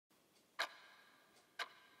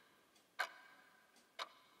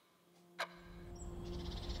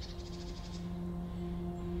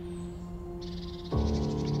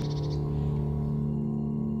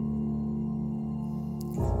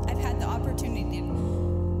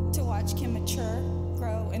mature,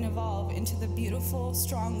 grow, and evolve into the beautiful,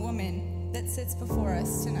 strong woman that sits before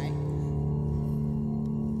us tonight.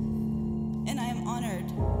 And I am honored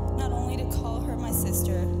not only to call her my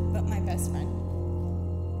sister, but my best friend.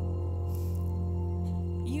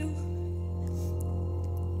 You,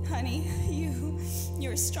 honey,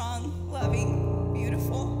 you're strong, loving,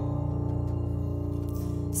 beautiful,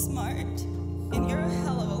 smart, and you're a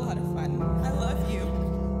hell of a lot of fun. I love you.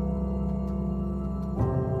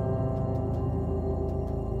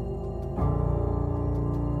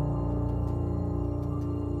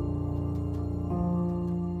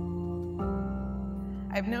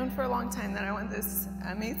 I've known for a long time that I want this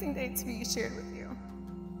amazing day to be shared with you.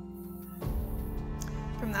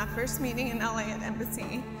 From that first meeting in LA at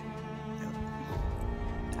Embassy,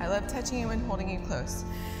 I love touching you and holding you close.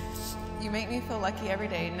 You make me feel lucky every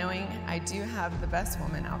day knowing I do have the best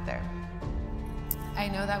woman out there. I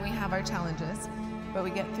know that we have our challenges, but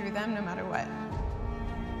we get through them no matter what.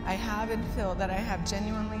 I have and feel that I have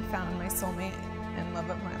genuinely found my soulmate and love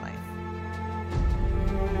of my life.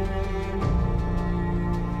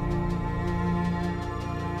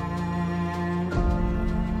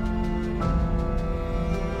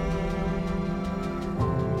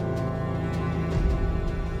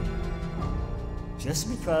 Just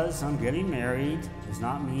because I'm getting married does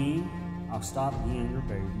not mean I'll stop being your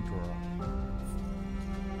baby girl.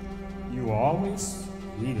 You will always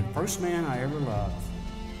be the first man I ever loved.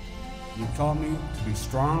 You taught me to be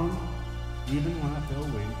strong even when I feel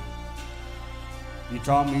weak. You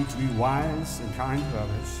taught me to be wise and kind to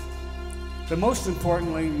others. But most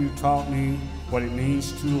importantly, you taught me what it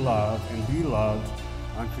means to love and be loved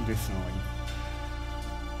unconditionally.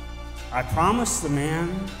 I promise the man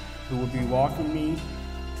who will be walking me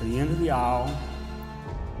to the end of the aisle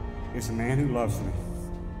is a man who loves me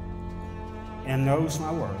and knows my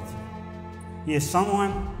worth. He is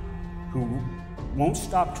someone who won't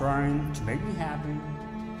stop trying to make me happy,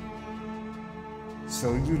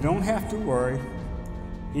 so you don't have to worry.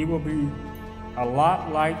 He will be a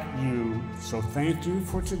lot like you, so thank you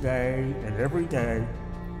for today and every day.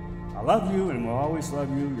 I love you and will always love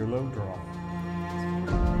you, your little girl.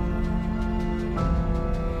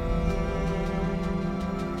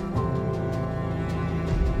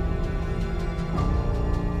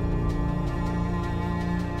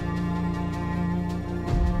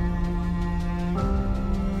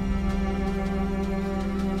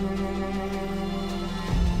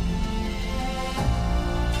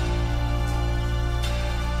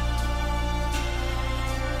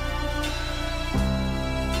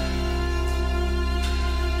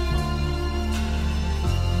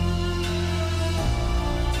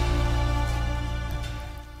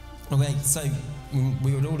 Okay, so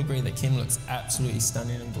we would all agree that Kim looks absolutely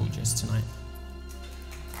stunning and gorgeous tonight.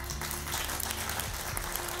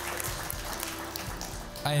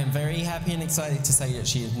 I am very happy and excited to say that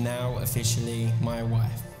she is now officially my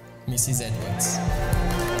wife, Mrs.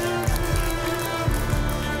 Edwards.